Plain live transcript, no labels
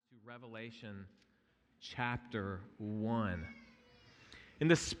Revelation chapter 1. In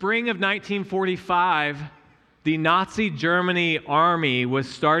the spring of 1945, the Nazi Germany army was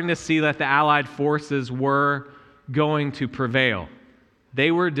starting to see that the Allied forces were going to prevail.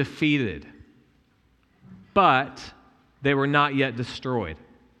 They were defeated, but they were not yet destroyed.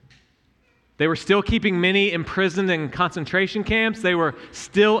 They were still keeping many imprisoned in concentration camps. They were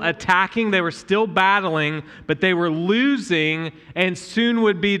still attacking. They were still battling, but they were losing and soon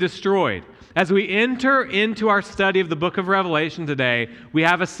would be destroyed. As we enter into our study of the book of Revelation today, we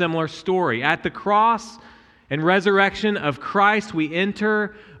have a similar story. At the cross and resurrection of Christ, we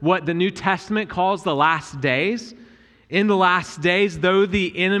enter what the New Testament calls the last days. In the last days, though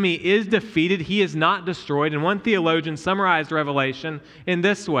the enemy is defeated, he is not destroyed. And one theologian summarized Revelation in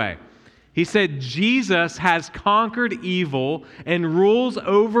this way. He said, Jesus has conquered evil and rules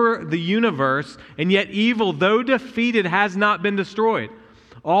over the universe, and yet evil, though defeated, has not been destroyed.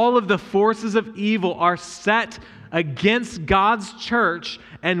 All of the forces of evil are set against God's church,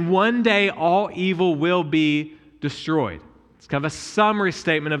 and one day all evil will be destroyed. It's kind of a summary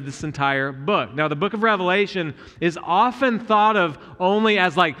statement of this entire book. Now, the book of Revelation is often thought of only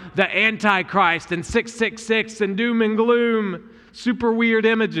as like the Antichrist and 666 and doom and gloom, super weird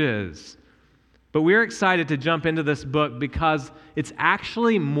images. But we're excited to jump into this book because it's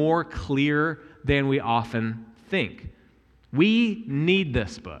actually more clear than we often think. We need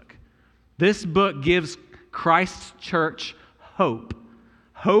this book. This book gives Christ's church hope.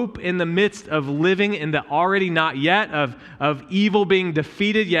 Hope in the midst of living in the already not yet, of evil being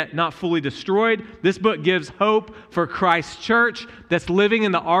defeated yet not fully destroyed. This book gives hope for Christ's church that's living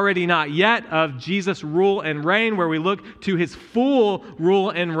in the already not yet of Jesus' rule and reign, where we look to his full rule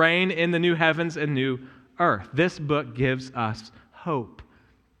and reign in the new heavens and new earth. This book gives us hope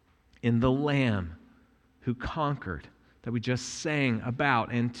in the Lamb who conquered, that we just sang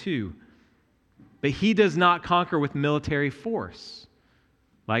about and to. But he does not conquer with military force,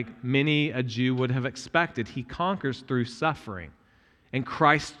 like many a Jew would have expected. He conquers through suffering. And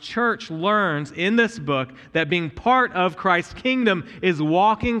Christ's church learns in this book that being part of Christ's kingdom is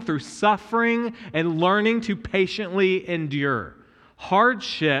walking through suffering and learning to patiently endure.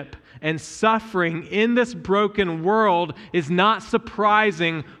 Hardship and suffering in this broken world is not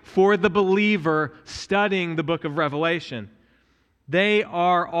surprising for the believer studying the book of Revelation. They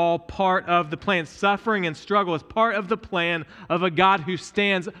are all part of the plan. Suffering and struggle is part of the plan of a God who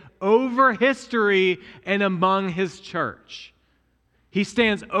stands over history and among his church. He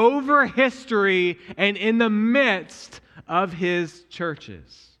stands over history and in the midst of his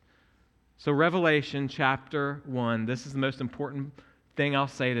churches. So Revelation chapter 1, this is the most important thing I'll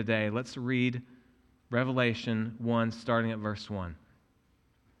say today. Let's read Revelation 1 starting at verse 1.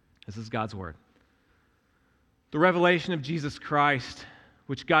 This is God's word. The revelation of Jesus Christ,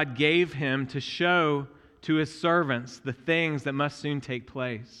 which God gave him to show to his servants the things that must soon take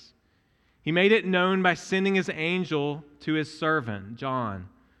place. He made it known by sending his angel to his servant, John,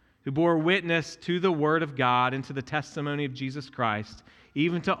 who bore witness to the word of God and to the testimony of Jesus Christ,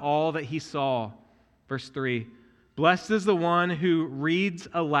 even to all that he saw. Verse 3, blessed is the one who reads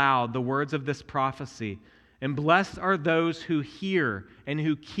aloud the words of this prophecy, and blessed are those who hear and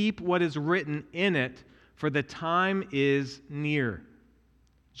who keep what is written in it, for the time is near.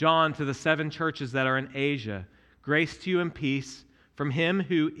 John, to the 7 churches that are in Asia, grace to you and peace from him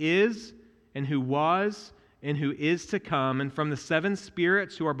who is and who was and who is to come, and from the 7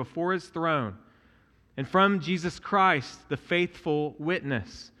 spirits who are before his throne, and from Jesus Christ, the faithful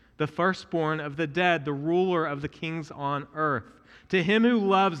witness, the firstborn of the dead, the ruler of the kings on earth. To him who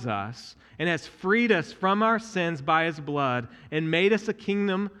loves us and has freed us from our sins by his blood and made us a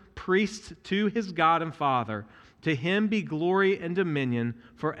kingdom, priests to his God and Father. To him be glory and dominion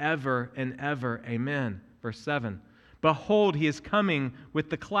forever and ever. Amen. Verse 7. Behold, he is coming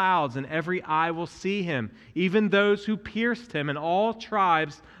with the clouds, and every eye will see him, even those who pierced him, and all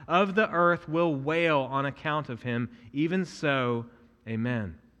tribes of the earth will wail on account of him. Even so,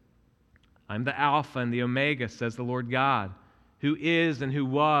 amen. I'm the Alpha and the Omega, says the Lord God, who is and who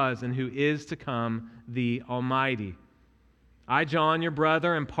was and who is to come, the Almighty. I, John, your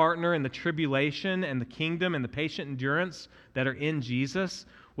brother and partner in the tribulation and the kingdom and the patient endurance that are in Jesus,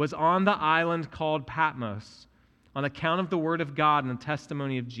 was on the island called Patmos on account of the word of God and the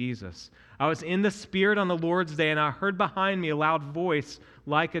testimony of Jesus. I was in the Spirit on the Lord's day, and I heard behind me a loud voice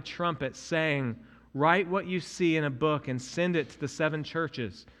like a trumpet saying, write what you see in a book and send it to the 7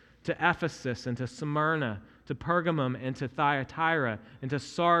 churches, to Ephesus and to Smyrna, to Pergamum and to Thyatira and to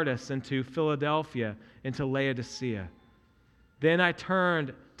Sardis and to Philadelphia and to Laodicea. Then I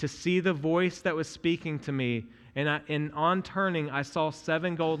turned to see the voice that was speaking to me, And on turning, I saw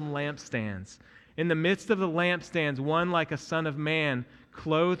 7 golden lampstands. In the midst of the lampstands, one like a son of man,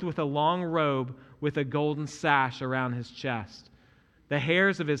 clothed with a long robe with a golden sash around his chest. The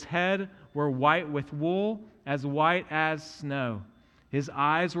hairs of his head were white with wool, as white as snow. His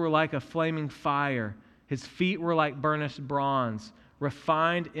eyes were like a flaming fire. His feet were like burnished bronze,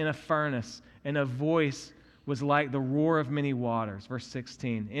 refined in a furnace, and a voice was like the roar of many waters. Verse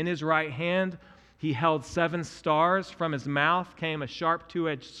 16. In his right hand he held 7 stars. From his mouth came a sharp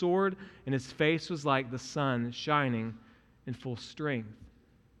 2-edged sword, and his face was like the sun shining in full strength.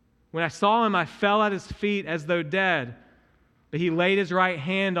 When I saw him, I fell at his feet as though dead. But he laid his right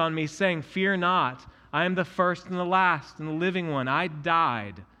hand on me, saying, Fear not, I am the first and the last and the living one. I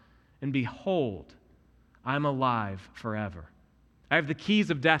died, and behold, I am alive forever. I have the keys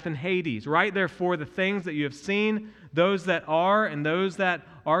of death and Hades. Write therefore the things that you have seen, those that are and those that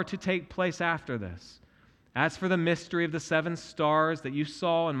are to take place after this. As for the mystery of the 7 stars that you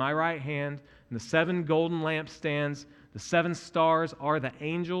saw in my right hand and the 7 golden lampstands, the 7 stars are the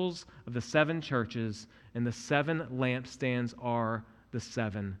angels of the 7 churches, and the 7 lampstands are the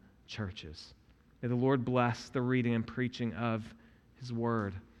 7 churches. May the Lord bless the reading and preaching of His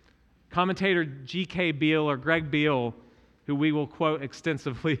Word. Commentator G.K. Beale, or Greg Beale, who we will quote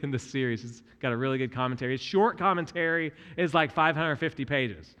extensively in this series, he's got a really good commentary. His short commentary is like 550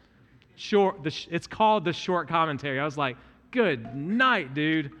 pages. It's called the short commentary. I was like, good night,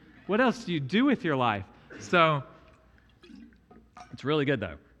 dude. What else do you do with your life? So, it's really good,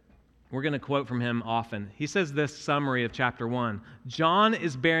 though. We're going to quote from him often. He says this summary of chapter 1. John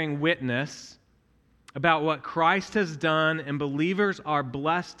is bearing witness about what Christ has done, and believers are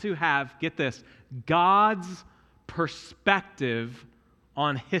blessed to have, get this, God's perspective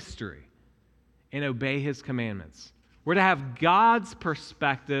on history and obey His commandments. We're to have God's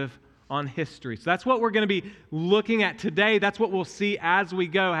perspective on history. So that's what we're going to be looking at today. That's what we'll see as we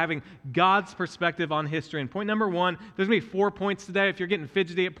go, having God's perspective on history. And point number 1, there's going to be 4 points today. If you're getting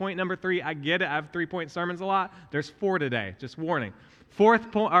fidgety at point number 3, I get it. I have 3-point sermons a lot. There's 4 today. Just warning.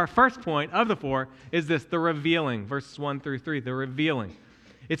 First point of the 4 is this, the revealing. Verses 1 through 3, the revealing.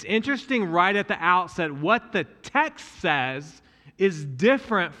 It's interesting right at the outset what the text says is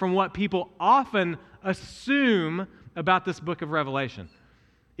different from what people often assume about this book of Revelation.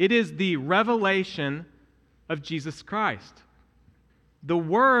 It is the revelation of Jesus Christ. The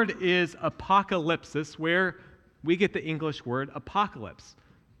word is apocalypsis, where we get the English word apocalypse.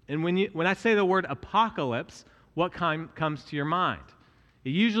 And when I say the word apocalypse, what comes to your mind? It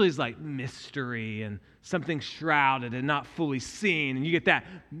usually is like mystery and something shrouded and not fully seen. And you get that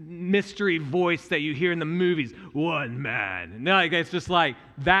mystery voice that you hear in the movies, one man. And it's just like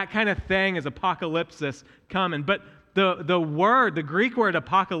that kind of thing is apocalypsis coming. But the Greek word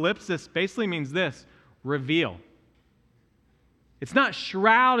apocalypsis basically means this, reveal. It's not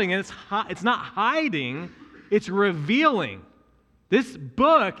shrouding, and it's not hiding, it's revealing. This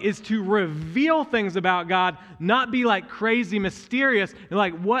book is to reveal things about God, not be like crazy mysterious and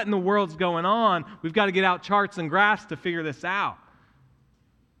like, what in the world's going on? We've got to get out charts and graphs to figure this out.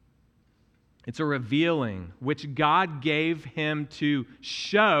 It's a revealing, which God gave Him to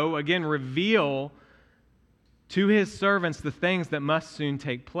show, again, reveal to His servants the things that must soon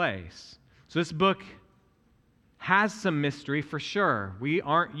take place. So this book has some mystery for sure. We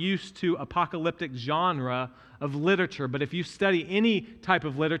aren't used to apocalyptic genre of literature, but if you study any type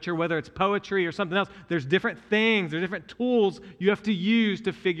of literature, whether it's poetry or something else, there's different things, there's different tools you have to use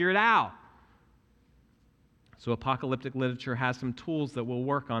to figure it out. So apocalyptic literature has some tools that we'll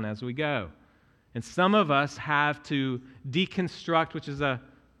work on as we go. And some of us have to deconstruct, which is a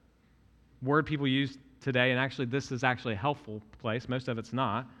word people use today, and actually this is actually a helpful place, most of it's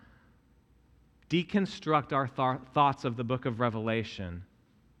not. Deconstruct our thoughts of the book of Revelation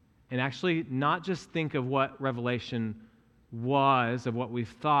and actually not just think of what Revelation was, of what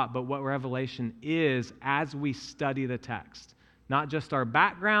we've thought, but what Revelation is as we study the text. Not just our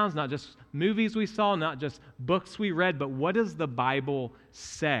backgrounds, not just movies we saw, not just books we read, but what does the Bible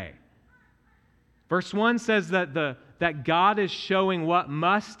say? Verse 1 says that God is showing what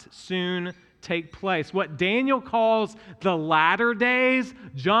must soon take place. What Daniel calls the latter days,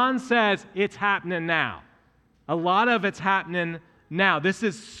 John says it's happening now. A lot of it's happening now. This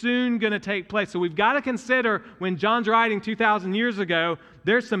is soon going to take place. So we've got to consider when John's writing 2,000 years ago,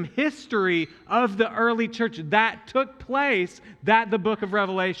 there's some history of the early church that took place that the book of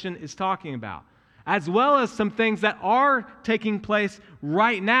Revelation is talking about, as well as some things that are taking place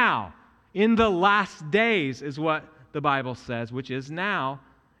right now. In the last days is what the Bible says, which is now,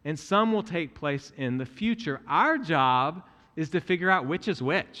 and some will take place in the future. Our job is to figure out which is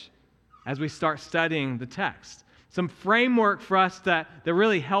which. as we start studying the text. Some framework for us that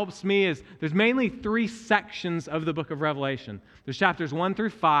really helps me is there's mainly 3 sections of the book of Revelation. There's chapters 1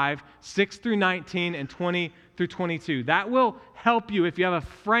 through 5, 6 through 19, and 20 through 22. That will help you if you have a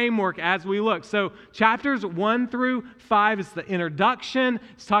framework as we look. So chapters 1 through 5 is the introduction.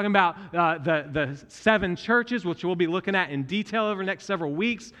 It's talking about the 7 churches, which we'll be looking at in detail over the next several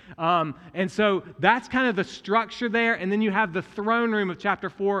weeks. And so that's kind of the structure there. And then you have the throne room of chapter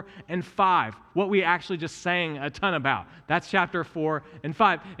 4 and 5, what we actually just sang a ton about. That's chapter 4 and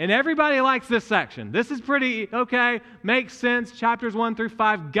 5. And everybody likes this section. This is pretty okay, makes sense. Chapters 1 through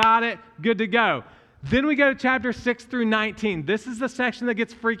 5, got it, good to go. Then we go to chapter 6 through 19. This is the section that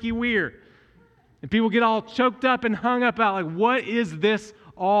gets freaky weird. And people get all choked up and hung up about, like, what is this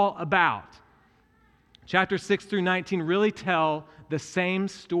all about? Chapter 6 through 19 really tell the same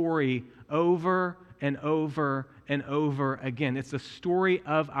story over and over and over again. It's the story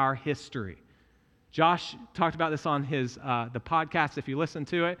of our history. Josh talked about this on his the podcast, if you listen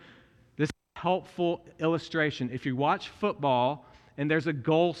to it. This is a helpful illustration. If you watch football and there's a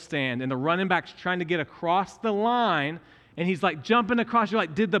goal stand and the running back's trying to get across the line and he's like jumping across, you're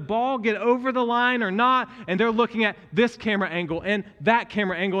like, did the ball get over the line or not? And they're looking at this camera angle and that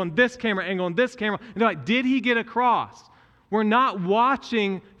camera angle and this camera angle and this camera. And they're like, did he get across? We're not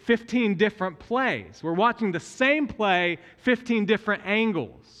watching 15 different plays. We're watching the same play, 15 different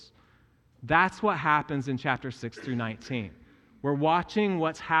angles. That's what happens in chapter 6 through 19. We're watching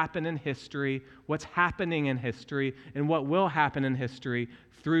what's happened in history, what's happening in history, and what will happen in history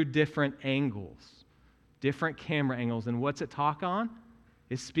through different angles, different camera angles. And what's it talk on?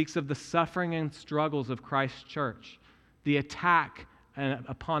 It speaks of the suffering and struggles of Christ's church, the attack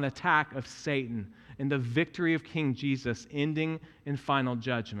upon attack of Satan, and the victory of King Jesus ending in final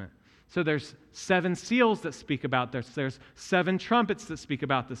judgment. So there's 7 seals that speak about this. There's 7 trumpets that speak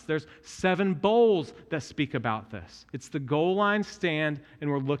about this. There's 7 bowls that speak about this. It's the goal line stand, and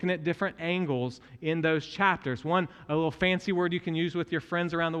we're looking at different angles in those chapters. One, a little fancy word you can use with your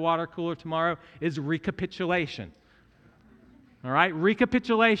friends around the water cooler tomorrow is recapitulation. All right?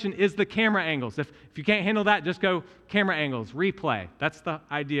 Recapitulation is the camera angles. If you can't handle that, just go camera angles, replay. That's the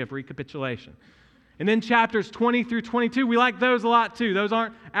idea of recapitulation. And then chapters 20 through 22, we like those a lot too. Those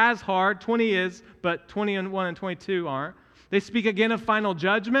aren't as hard. 20 is, but 21 and 22 aren't. They speak again of final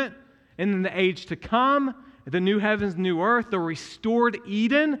judgment and then the age to come, the new heavens, new earth, the restored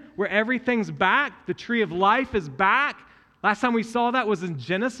Eden where everything's back. The tree of life is back. Last time we saw that was in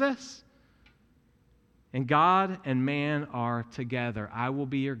Genesis. And God and man are together. I will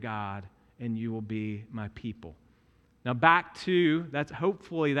be your God and you will be my people. Now back to,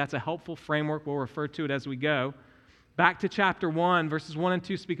 hopefully that's a helpful framework. We'll refer to it as we go. Back to chapter 1, verses 1 and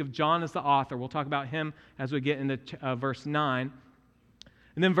 2 speak of John as the author. We'll talk about him as we get into verse 9.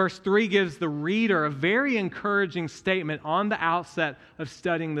 And then verse 3 gives the reader a very encouraging statement on the outset of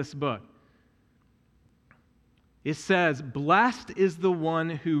studying this book. It says, "Blessed is the one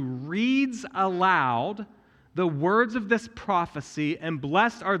who reads aloud the words of this prophecy, and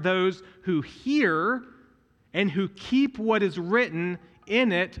blessed are those who hear and who keep what is written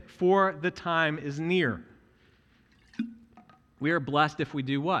in it, for the time is near." We are blessed if we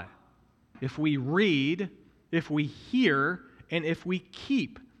do what? If we read, if we hear, and if we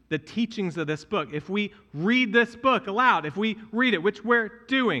keep the teachings of this book. If we read this book aloud, if we read it, which we're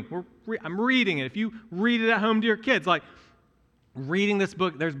doing, I'm reading it. If you read it at home to your kids, like reading this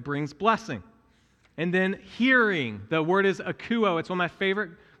book, brings blessing. And then hearing, the word is akuo. It's one of my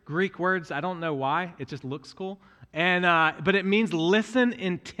favorite Greek words. I don't know why. It just looks cool. And but it means listen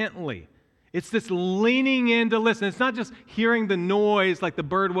intently. It's this leaning in to listen. It's not just hearing the noise like the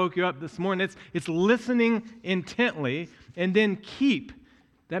bird woke you up this morning. It's listening intently. And then keep.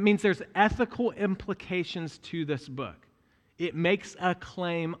 That means there's ethical implications to this book. It makes a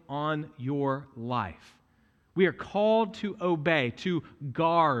claim on your life. We are called to obey, to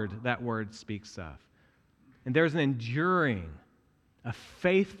guard, that word speaks of. And there's an enduring, a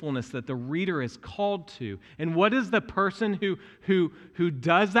faithfulness that the reader is called to. And what is the person who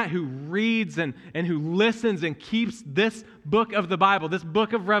does that, who reads and who listens and keeps this book of the Bible, this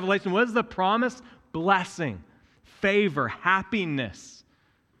book of Revelation? What is the promise? Blessing, favor, happiness.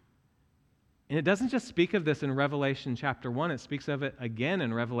 And it doesn't just speak of this in Revelation chapter 1. It speaks of it again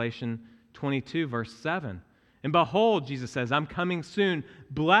in Revelation 22, verse 7. "And behold," Jesus says, "I'm coming soon.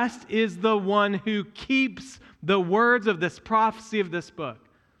 Blessed is the one who keeps the words of this prophecy of this book."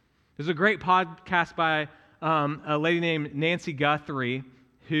 There's a great podcast by a lady named Nancy Guthrie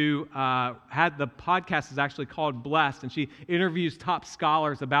who had the podcast is actually called Blessed, and she interviews top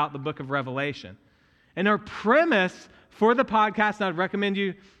scholars about the book of Revelation. And her premise for the podcast, and I'd recommend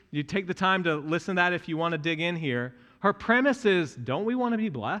you You take the time to listen to that if you want to dig in here. Her premise is, don't we want to be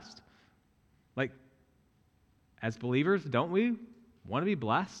blessed? Like, as believers, don't we want to be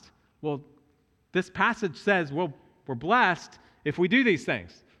blessed? Well, this passage says, well, we're blessed if we do these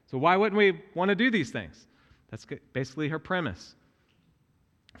things. So why wouldn't we want to do these things? That's basically her premise.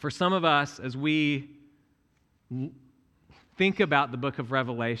 For some of us, as we think about the book of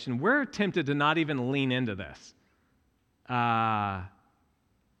Revelation, we're tempted to not even lean into this.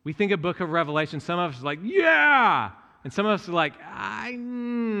 We think of book of Revelation, some of us are like, yeah! And some of us are like, I've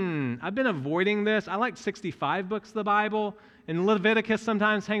been avoiding this. I like 65 books of the Bible, and Leviticus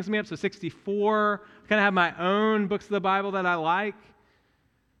sometimes hangs me up, so 64. I kind of have my own books of the Bible that I like.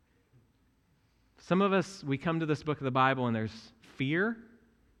 Some of us, we come to this book of the Bible and there's fear,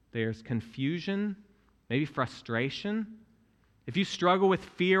 there's confusion, maybe frustration. If you struggle with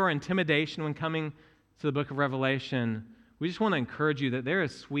fear or intimidation when coming to the book of Revelation, we just want to encourage you that there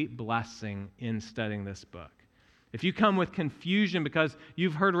is sweet blessing in studying this book. If you come with confusion because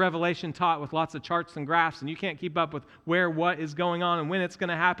you've heard Revelation taught with lots of charts and graphs and you can't keep up with where what is going on and when it's going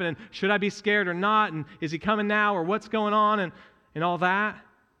to happen and should I be scared or not and is he coming now or what's going on and all that,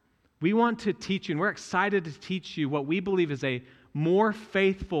 we want to teach you, and we're excited to teach you what we believe is a more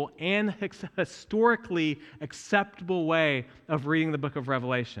faithful and historically acceptable way of reading the book of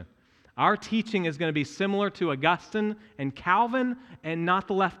Revelation. Our teaching is going to be similar to Augustine and Calvin and not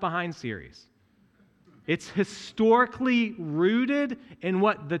the Left Behind series. It's historically rooted in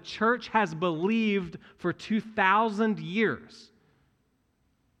what the church has believed for 2,000 years.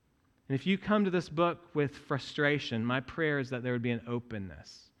 And if you come to this book with frustration, my prayer is that there would be an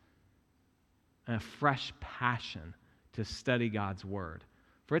openness and a fresh passion to study God's Word.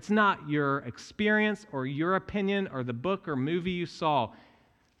 For it's not your experience or your opinion or the book or movie you saw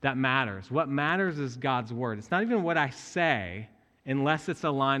that matters. What matters is God's Word. It's not even what I say unless it's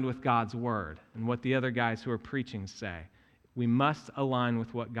aligned with God's Word and what the other guys who are preaching say. We must align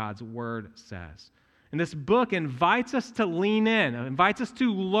with what God's Word says. And this book invites us to lean in, it invites us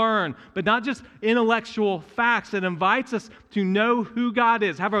to learn, but not just intellectual facts. It invites us to know who God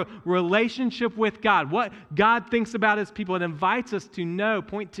is, have a relationship with God, what God thinks about His people. It invites us to know,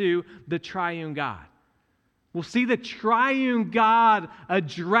 point to the triune God. We'll see the triune God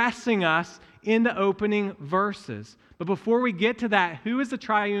addressing us in the opening verses. But before we get to that, who is the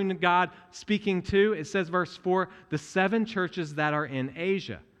triune God speaking to? It says, verse 4, the 7 churches that are in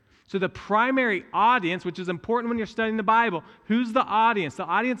Asia. So the primary audience, which is important when you're studying the Bible, who's the audience? The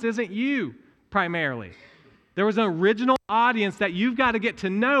audience isn't you, primarily. There was an original audience that you've got to get to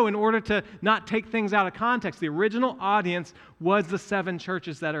know in order to not take things out of context. The original audience was the 7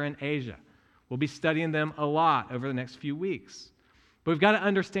 churches that are in Asia. We'll be studying them a lot over the next few weeks. But we've got to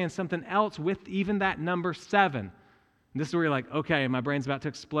understand something else with even that number 7. And this is where you're like, okay, my brain's about to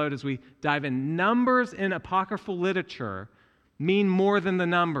explode as we dive in. Numbers in apocryphal literature mean more than the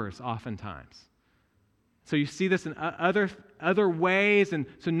numbers oftentimes. So you see this in other ways, and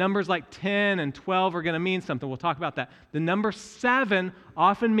so numbers like 10 and 12 are going to mean something. We'll talk about that. The number 7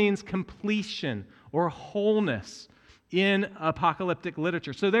 often means completion or wholeness in apocalyptic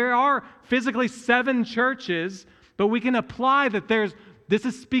literature. So there are physically 7 churches, but we can apply that this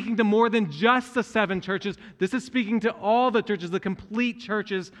is speaking to more than just the 7 churches. This is speaking to all the churches, the complete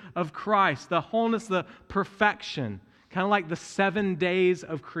churches of Christ, the wholeness, the perfection, kind of like the 7 days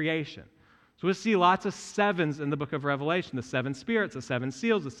of creation. So we'll see lots of 7s in the book of Revelation, the 7 spirits, the 7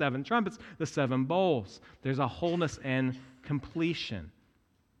 seals, the 7 trumpets, the 7 bowls. There's a wholeness and completion.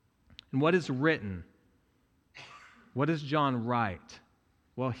 And what is written? What does John write?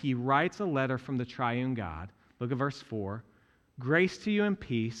 Well, he writes a letter from the triune God. Look at verse 4. Grace to you and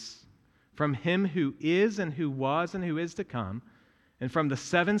peace from him who is and who was and who is to come, and from the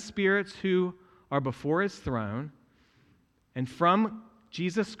 7 spirits who are before his throne, and from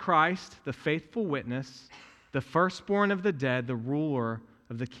Jesus Christ, the faithful witness, the firstborn of the dead, the ruler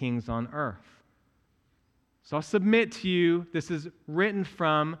of the kings on earth. So I'll submit to you, this is written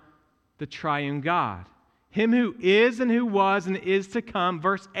from the triune God. Him who is and who was and is to come.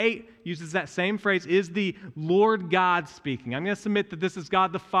 Verse 8 uses that same phrase, is the Lord God speaking. I'm going to submit that this is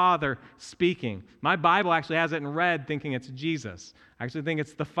God the Father speaking. My Bible actually has it in red thinking it's Jesus. I actually think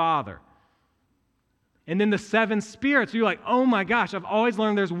it's the Father. And then the 7 spirits, you're like, oh my gosh, I've always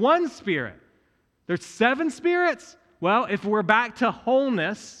learned there's 1 spirit. There's 7 spirits? Well, if we're back to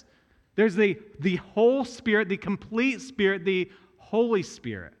wholeness, there's the whole Spirit, the complete Spirit, the Holy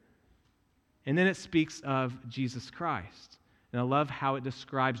Spirit. And then it speaks of Jesus Christ. And I love how it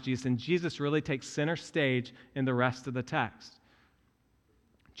describes Jesus. And Jesus really takes center stage in the rest of the text.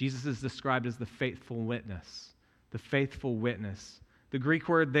 Jesus is described as the faithful witness. The faithful witness. The Greek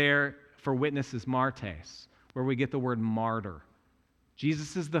word there for witness is martes, where we get the word martyr.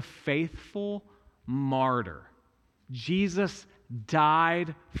 Jesus is the faithful martyr. Jesus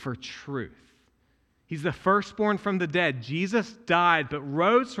died for truth. He's the firstborn from the dead. Jesus died but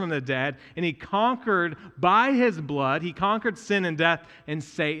rose from the dead, and he conquered by his blood. He conquered sin and death and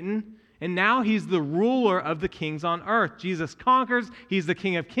Satan, and now he's the ruler of the kings on earth. Jesus conquers. He's the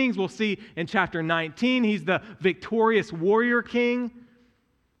King of Kings. We'll see in chapter 19, he's the victorious warrior king.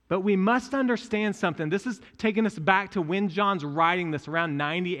 But we must understand something. This is taking us back to when John's writing this, around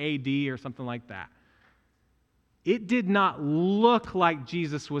 90 AD or something like that. It did not look like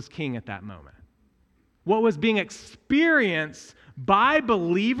Jesus was king at that moment. What was being experienced by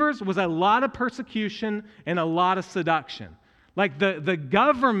believers was a lot of persecution and a lot of seduction. Like the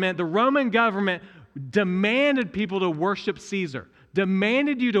government, the Roman government, demanded people to worship Caesar,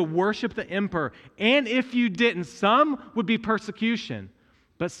 demanded you to worship the emperor. And if you didn't, some would be persecution.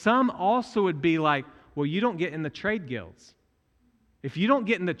 But some also would be like, well, you don't get in the trade guilds. If you don't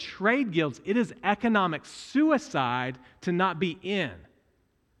get in the trade guilds, it is economic suicide to not be in.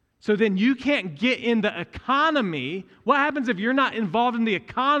 So then you can't get in the economy. What happens if you're not involved in the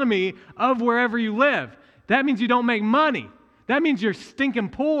economy of wherever you live? That means you don't make money. That means you're stinking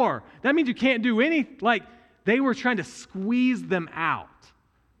poor. That means you can't do anything. Like, they were trying to squeeze them out.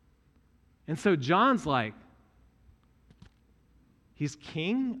 And so John's like, he's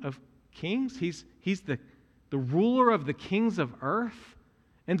king of kings. He's the ruler of the kings of earth.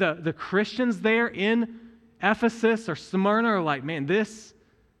 And the Christians there in Ephesus or Smyrna are like, man, this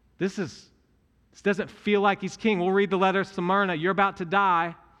doesn't feel like he's king. We'll read the letter of Smyrna. You're about to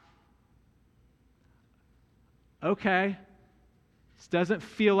die. Okay. This doesn't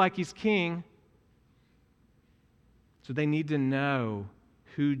feel like he's king. So they need to know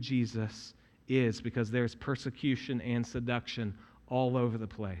who Jesus is, because there's persecution and seduction all over the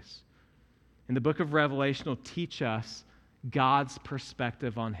place. And the book of Revelation will teach us God's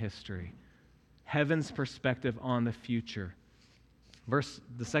perspective on history, heaven's perspective on the future.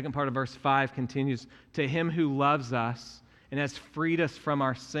 The second part of verse 5 continues, to him who loves us and has freed us from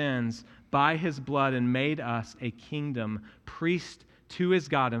our sins by his blood and made us a kingdom, priest to his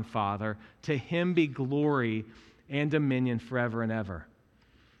God and Father, to him be glory and dominion forever and ever.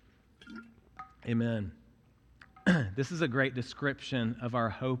 Amen. This is a great description of our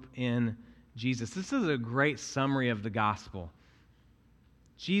hope in Jesus. This is a great summary of the gospel.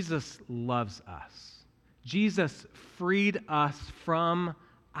 Jesus loves us. Jesus freed us from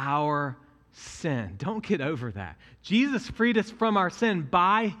our sin. Don't get over that. Jesus freed us from our sin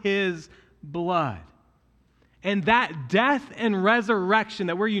by his blood. And that death and resurrection,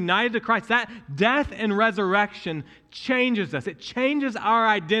 that we're united to Christ, that death and resurrection changes us. It changes our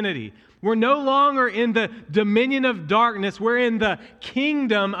identity. We're no longer in the dominion of darkness. We're in the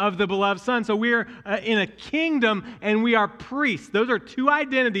kingdom of the beloved Son. So we're in a kingdom and we are priests. Those are two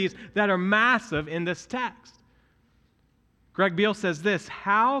identities that are massive in this text. Greg Beale says this,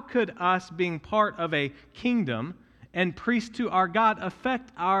 how could us being part of a kingdom and priest to our God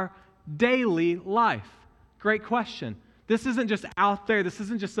affect our daily life? Great question. This isn't just out there. This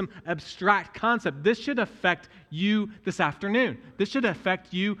isn't just some abstract concept. This should affect you this afternoon. This should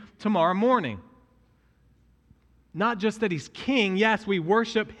affect you tomorrow morning. Not just that he's king. Yes, we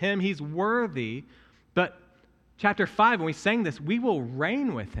worship him. He's worthy. But chapter 5, when we sang this, we will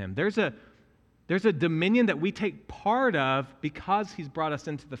reign with him. There's a dominion that we take part of because he's brought us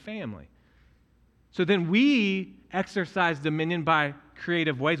into the family. So then we exercise dominion by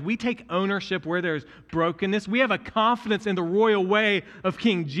creative ways. We take ownership where there's brokenness. We have a confidence in the royal way of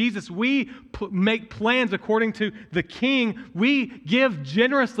King Jesus. We make plans according to the King. We give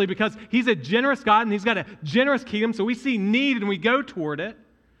generously because he's a generous God and he's got a generous kingdom, so we see need and we go toward it.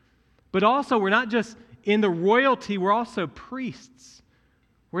 But also, we're not just in the royalty, we're also priests.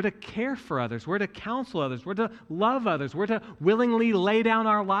 We're to care for others. We're to counsel others. We're to love others. We're to willingly lay down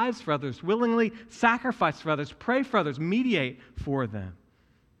our lives for others, willingly sacrifice for others, pray for others, mediate for them.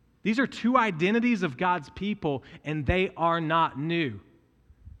 These are two identities of God's people, and they are not new.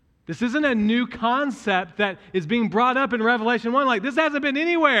 This isn't a new concept that is being brought up in Revelation 1, like this hasn't been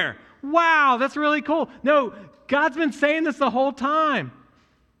anywhere. Wow, that's really cool. No, God's been saying this the whole time.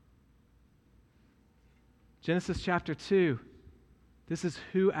 Genesis chapter 2. This is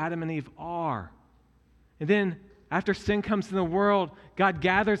who Adam and Eve are. And then after sin comes in the world, God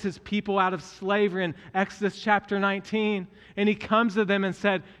gathers his people out of slavery in Exodus chapter 19. And he comes to them and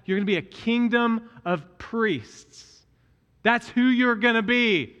said, you're going to be a kingdom of priests. That's who you're going to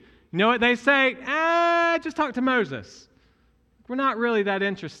be. You know what they say? Just talk to Moses. We're not really that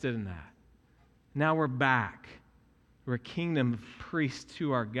interested in that. Now we're back. We're a kingdom of priests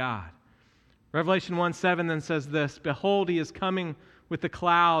to our God. Revelation 1:7 then says this, "Behold, he is coming with the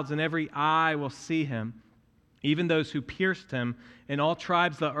clouds, and every eye will see him, even those who pierced him, and all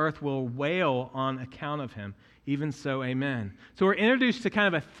tribes of the earth will wail on account of him. Even so, amen." So we're introduced to kind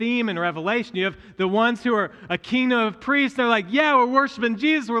of a theme in Revelation. You have the ones who are a kingdom of priests. They're like, yeah, we're worshiping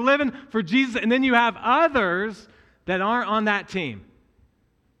Jesus. We're living for Jesus. And then you have others that aren't on that team.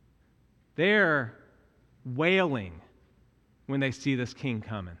 They're wailing when they see this king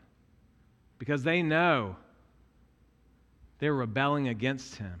coming because they know they're rebelling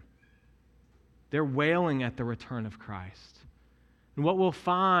against him. They're wailing at the return of Christ. And what we'll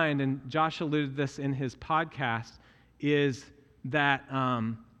find, and Josh alluded to this in his podcast, is that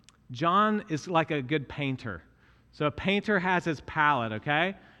John is like a good painter. So a painter has his palette,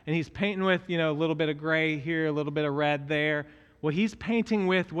 okay? And he's painting with, a little bit of gray here, a little bit of red there. Well, he's painting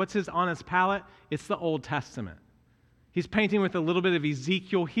with, on his palette? It's the Old Testament. He's painting with a little bit of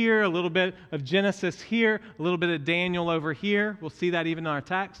Ezekiel here, a little bit of Genesis here, a little bit of Daniel over here. We'll see that even in our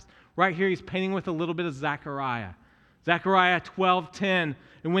text. Right here, he's painting with a little bit of Zechariah. Zechariah 12:10,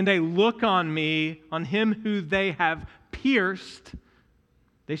 "And when they look on me, on him who they have pierced,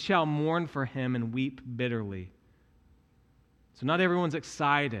 they shall mourn for him and weep bitterly." So not everyone's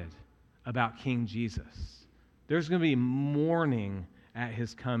excited about King Jesus. There's going to be mourning at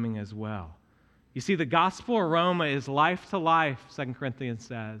his coming as well. You see, the gospel aroma is life to life, 2 Corinthians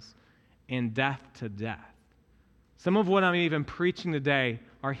says, and death to death. Some of what I'm even preaching today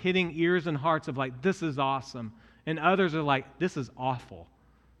are hitting ears and hearts of like, this is awesome. And others are like, this is awful.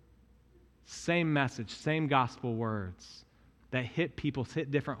 Same message, same gospel words that hit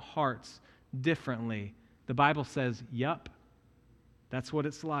different hearts differently. The Bible says, yup, that's what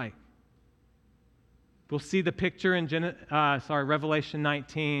it's like. We'll see the picture in Revelation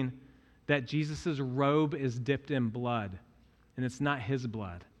 19 that Jesus' robe is dipped in blood. And it's not his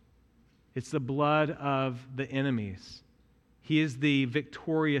blood. It's the blood of the enemies. He is the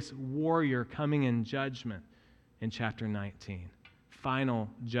victorious warrior coming in judgment in chapter 19. Final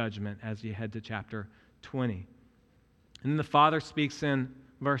judgment as you head to chapter 20. And then the Father speaks in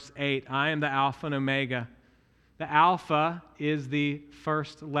verse 8, "I am the Alpha and Omega." The Alpha is the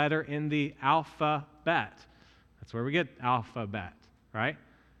first letter in the alphabet. That's where we get alphabet, right?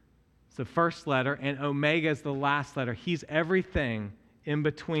 It's the first letter, and Omega is the last letter. He's everything in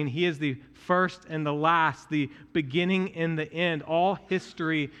between. He is the first and the last, the beginning and the end. All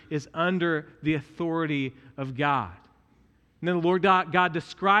history is under the authority of God. And then the Lord God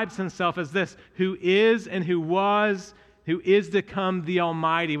describes himself as this, who is and who was, who is to come, the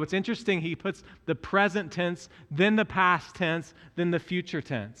Almighty. What's interesting, he puts the present tense, then the past tense, then the future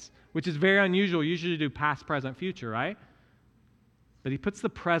tense, which is very unusual. You usually do past, present, future, right? But he puts the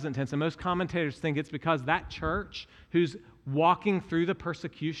present tense, and most commentators think it's because that church who's walking through the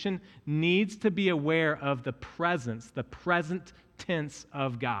persecution needs to be aware of the presence, the present tense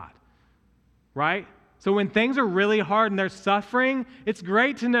of God, right? So when things are really hard and there's suffering, it's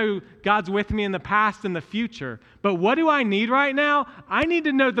great to know God's with me in the past and the future. But what do I need right now? I need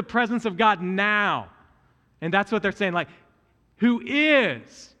to know the presence of God now. And that's what they're saying, like, who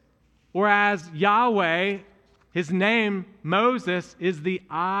is, or as Yahweh, his name, Moses, is the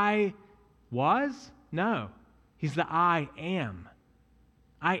I was? No. He's the I am.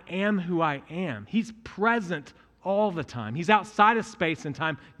 I am who I am. He's present all the time. He's outside of space and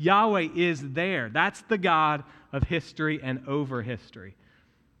time. Yahweh is there. That's the God of history and over history.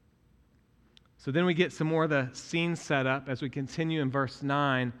 So then we get some more of the scene set up as we continue in verse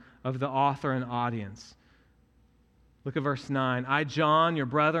 9 of the author and audience. Look at verse 9. "I, John, your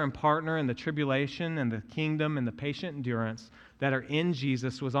brother and partner in the tribulation and the kingdom and the patient endurance that are in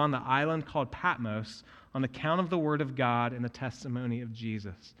Jesus, was on the island called Patmos on account of the word of God and the testimony of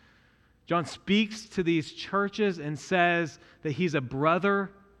Jesus." John speaks to these churches and says that he's a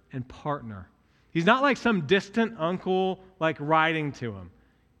brother and partner. He's not like some distant uncle like writing to them.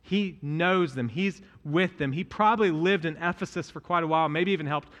 He knows them. He's with them. He probably lived in Ephesus for quite a while, maybe even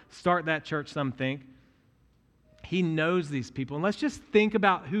helped start that church, some think. He knows these people. And let's just think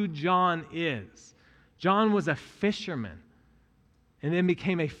about who John is. John was a fisherman and then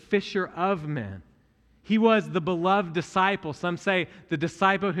became a fisher of men. He was the beloved disciple. Some say the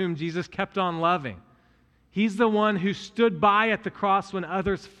disciple whom Jesus kept on loving. He's the one who stood by at the cross when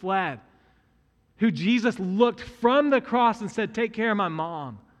others fled, who Jesus looked from the cross and said, "Take care of my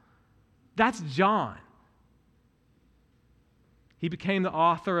mom." That's John. He became the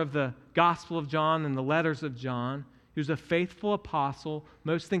author of the Gospel of John and the letters of John. He was a faithful apostle.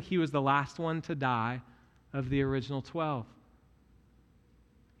 Most think he was the last one to die of the original 12.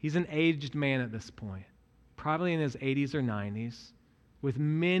 He's an aged man at this point, probably in his 80s or 90s, with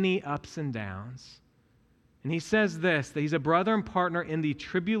many ups and downs. And he says this, that he's a brother and partner in the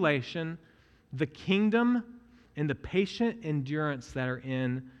tribulation, the kingdom, and the patient endurance that are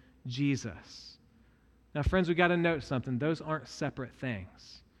in Jesus. Now, friends, we got to note something. Those aren't separate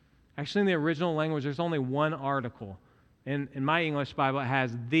things. Actually, in the original language, there's only one article. In my English Bible, it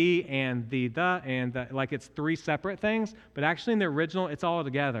has the and the and the, like it's three separate things. But actually, in the original, it's all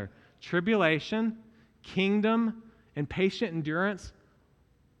together. Tribulation, kingdom, and patient endurance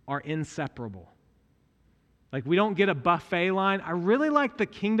are inseparable. Like, we don't get a buffet line. I really like the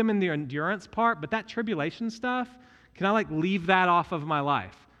kingdom and the endurance part, but that tribulation stuff, can I leave that off of my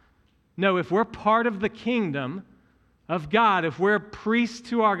life? No, if we're part of the kingdom of God, if we're priests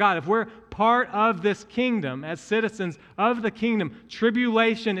to our God, if we're part of this kingdom as citizens of the kingdom,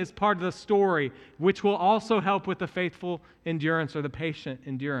 tribulation is part of the story, which will also help with the faithful endurance or the patient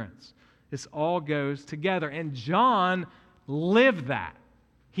endurance. This all goes together. And John lived that.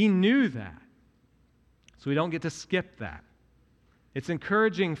 He knew that. So we don't get to skip that. It's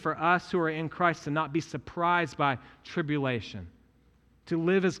encouraging for us who are in Christ to not be surprised by tribulation, to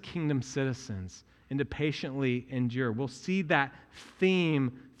live as kingdom citizens and to patiently endure. We'll see that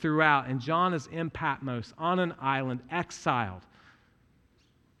theme throughout. And John is in Patmos, on an island, exiled.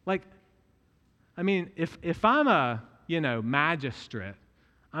 If I'm a, magistrate,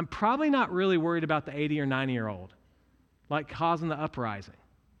 I'm probably not really worried about the 80 or 90-year-old, causing the uprising.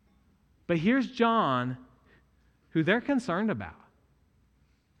 But here's John, who they're concerned about.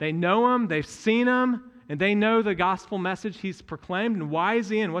 They know him, they've seen him, and they know the gospel message he's proclaimed. And why is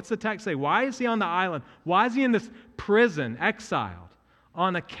he in? What's the text say? Why is he on the island? Why is he in this prison, exiled?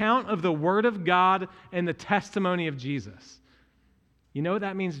 On account of the word of God and the testimony of Jesus. You know what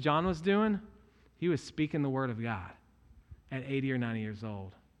that means John was doing? He was speaking the word of God at 80 or 90 years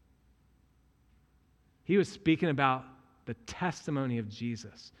old. He was speaking about the testimony of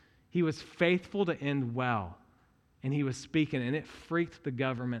Jesus. He was faithful to end well. And he was speaking, and it freaked the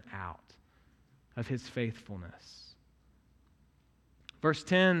government out of his faithfulness. Verse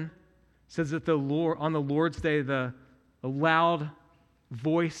 10 says that on the Lord's day, a loud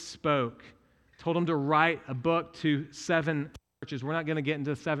voice spoke, told him to write a book to 7 churches. We're not going to get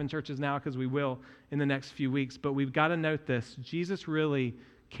into 7 churches now because we will in the next few weeks, but we've got to note this. Jesus really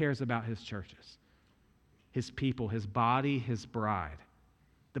cares about his churches, his people, his body, his bride.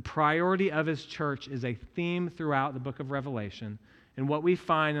 The priority of his church is a theme throughout the book of Revelation. And what we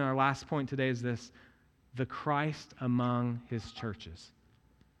find in our last point today is this: the Christ among his churches.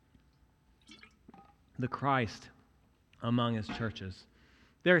 The Christ among his churches.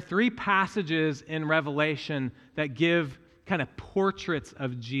 There are 3 passages in Revelation that give kind of portraits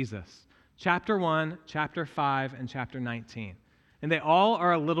of Jesus. Chapter 1, chapter 5, and chapter 19. And they all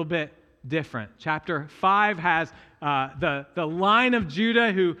are a little bit different. Chapter 5 has the line of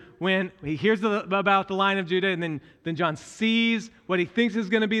Judah, who, when he hears about the line of Judah, and then John sees what he thinks is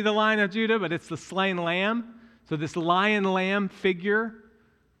going to be the line of Judah, but it's the slain lamb. So this lion-lamb figure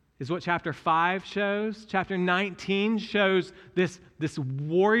is what chapter 5 shows. Chapter 19 shows this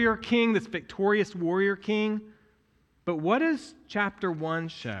warrior king, this victorious warrior king. But what does chapter 1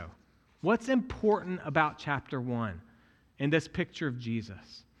 show? What's important about chapter 1 in this picture of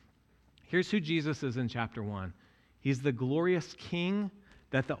Jesus? Here's who Jesus is in chapter 1. He's the glorious king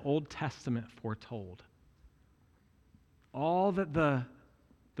that the Old Testament foretold. All that the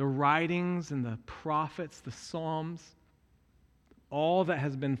writings and the prophets, the Psalms, all that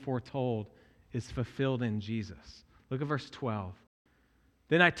has been foretold is fulfilled in Jesus. Look at verse 12.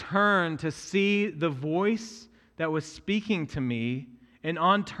 Then I turned to see the voice that was speaking to me, and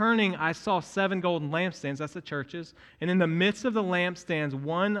on turning, I saw 7 golden lampstands, that's the churches, and in the midst of the lampstands,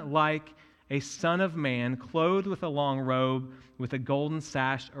 one like a son of man, clothed with a long robe, with a golden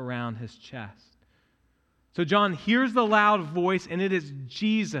sash around his chest. So John hears the loud voice, and it is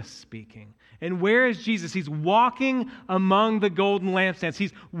Jesus speaking. And where is Jesus? He's walking among the golden lampstands.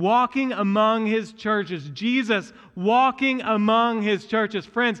 He's walking among his churches. Jesus walking among his churches.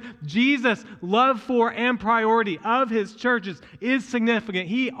 Friends, Jesus' love for and priority of his churches is significant.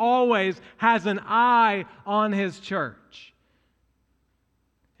 He always has an eye on his church.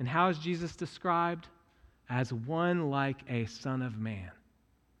 And how is Jesus described? As one like a son of man.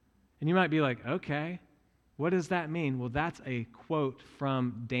 And you might be like, okay, what does that mean? Well, that's a quote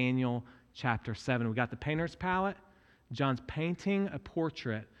from Daniel chapter 7. We got the painter's palette. John's painting a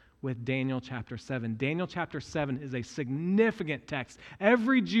portrait with Daniel chapter 7. Daniel chapter 7 is a significant text.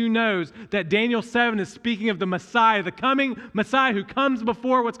 Every Jew knows that Daniel 7 is speaking of the Messiah, the coming Messiah who comes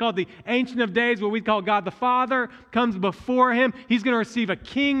before what's called the Ancient of Days, what we call God the Father, comes before him. He's going to receive a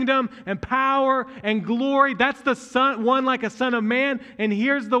kingdom and power and glory. That's the son, one like a son of man. And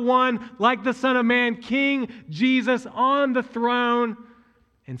here's the one like the Son of Man, King Jesus on the throne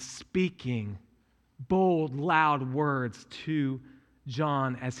and speaking bold, loud words to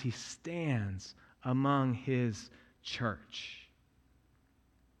John as he stands among his church.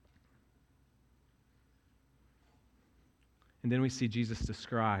 And then we see Jesus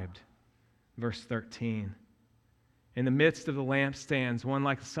described, verse 13. In the midst of the lampstands, one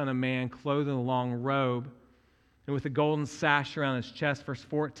like the Son of Man, clothed in a long robe, and with a golden sash around his chest, verse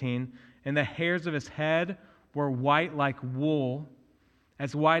 14, and the hairs of his head were white like wool,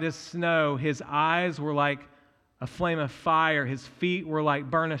 as white as snow. His eyes were like a flame of fire. His feet were like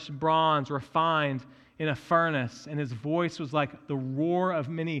burnished bronze, refined in a furnace. And his voice was like the roar of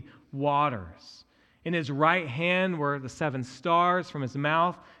many waters. In his right hand were the 7 stars. From his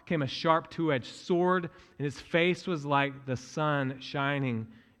mouth came a sharp two-edged sword. And his face was like the sun shining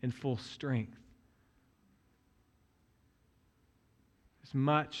in full strength. There's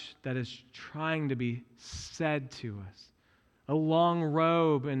much that is trying to be said to us. A long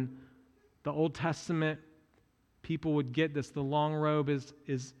robe, and the Old Testament people would get this. The long robe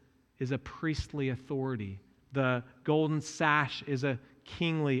is a priestly authority. The golden sash is a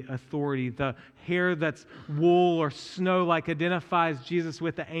kingly authority. The hair that's wool or snow-like identifies Jesus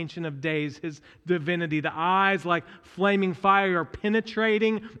with the Ancient of Days, his divinity. The eyes like flaming fire are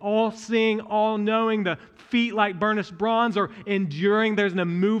penetrating, all-seeing, all-knowing. The feet like burnished bronze are enduring. There's an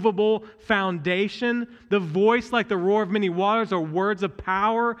immovable foundation. The voice like the roar of many waters are words of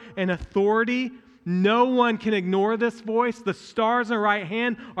power and authority. No one can ignore this voice. The stars in the right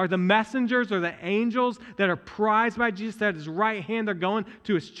hand are the messengers or the angels that are prized by Jesus. At his right hand, they're going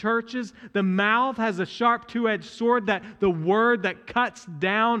to his churches. The mouth has a sharp two-edged sword, that the word that cuts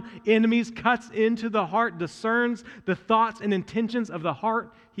down enemies, cuts into the heart, discerns the thoughts and intentions of the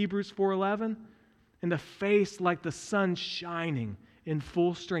heart, Hebrews 4:11. And the face like the sun shining in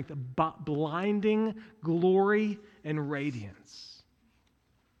full strength, blinding glory and radiance.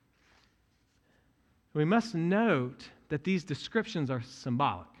 We must note that these descriptions are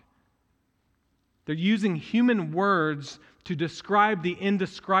symbolic. They're using human words to describe the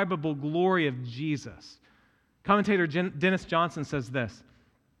indescribable glory of Jesus. Commentator Dennis Johnson says this: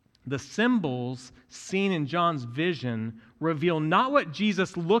 the symbols seen in John's vision reveal not what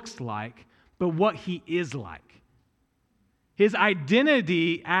Jesus looks like, but what he is like. His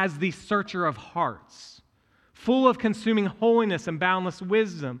identity as the searcher of hearts, full of consuming holiness and boundless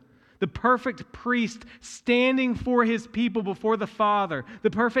wisdom. The perfect priest standing for his people before the Father.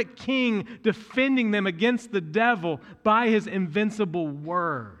 The perfect king defending them against the devil by his invincible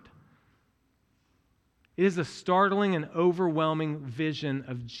word. It is a startling and overwhelming vision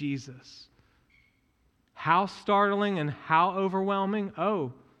of Jesus. How startling and how overwhelming?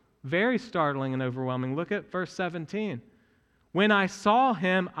 Oh, very startling and overwhelming. Look at verse 17. When I saw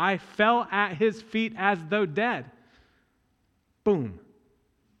him, I fell at his feet as though dead. Boom.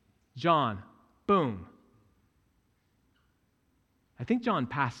 John, boom. I think John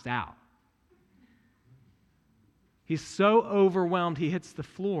passed out. He's so overwhelmed, he hits the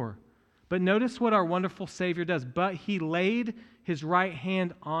floor. But notice what our wonderful Savior does. But he laid his right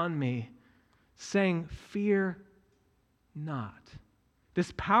hand on me, saying, "Fear not."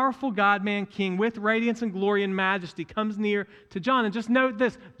 This powerful God-man king with radiance and glory and majesty comes near to John. And just note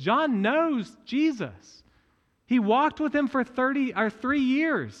this, John knows Jesus. He walked with him for 3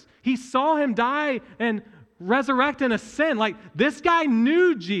 years. He saw him die and resurrect and ascend. Like, this guy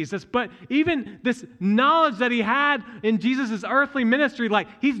knew Jesus, but even this knowledge that he had in Jesus' earthly ministry, like,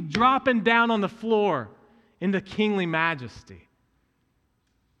 he's dropping down on the floor in the kingly majesty.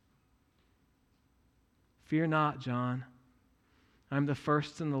 Fear not, John. I'm the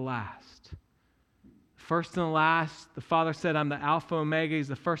first and the last. First and the last, the Father said, I'm the Alpha Omega. He's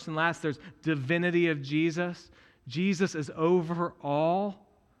the first and last. There's divinity of Jesus. Jesus is over all.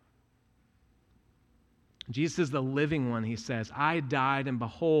 Jesus is the living one, he says. I died, and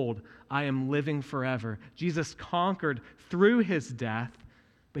behold, I am living forever. Jesus conquered through his death,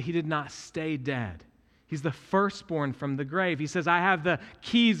 but he did not stay dead. He's the firstborn from the grave. He says, I have the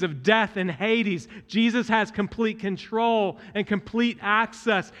keys of death and Hades. Jesus has complete control and complete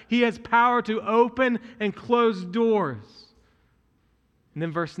access. He has power to open and close doors. And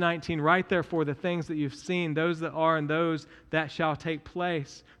then verse 19, right therefore the things that you've seen, those that are and those that shall take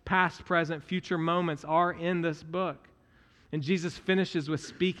place, past, present, future moments are in this book. And Jesus finishes with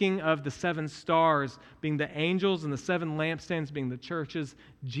speaking of the 7 stars being the angels and the 7 lampstands being the churches,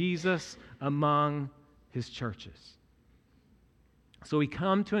 Jesus among his churches. So we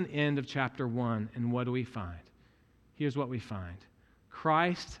come to an end of chapter 1, and what do we find? Here's what we find.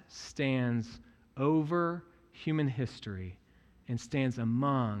 Christ stands over human history and stands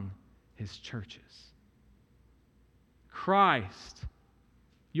among his churches. Christ,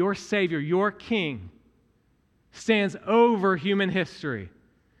 your Savior, your King, stands over human history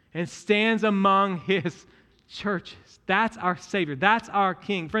and stands among his churches. That's our Savior. That's our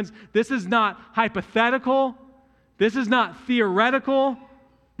King. Friends, this is not hypothetical. This is not theoretical.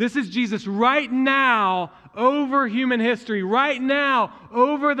 This is Jesus right now over human history, right now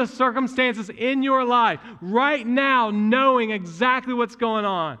over the circumstances in your life, right now knowing exactly what's going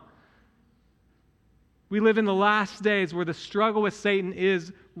on. We live in the last days where the struggle with Satan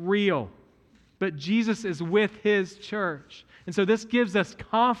is real, but Jesus is with his church. And so this gives us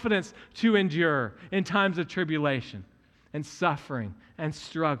confidence to endure in times of tribulation and suffering and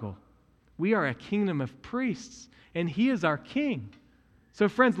struggle. We are a kingdom of priests, and he is our king. So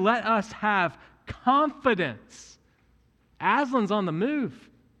friends, let us have confidence. Aslan's on the move.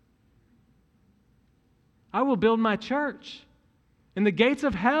 I will build my church, and the gates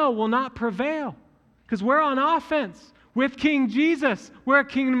of hell will not prevail, because we're on offense with King Jesus. We're a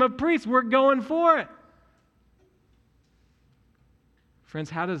kingdom of priests. We're going for it. Friends,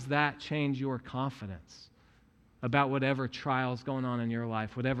 how does that change your confidence about whatever trials going on in your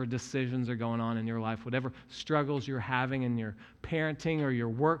life, whatever decisions are going on in your life, whatever struggles you're having in your parenting or your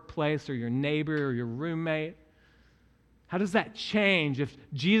workplace or your neighbor or your roommate? How does that change if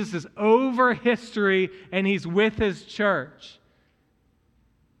Jesus is over history and he's with his church?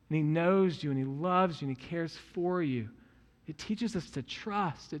 And he knows you and he loves you and he cares for you. It teaches us to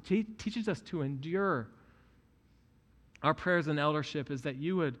trust. It teaches us to endure. Our prayers in eldership is that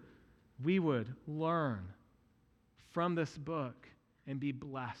we would learn from this book and be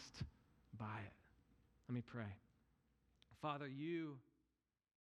blessed by it. Let me pray. Father, you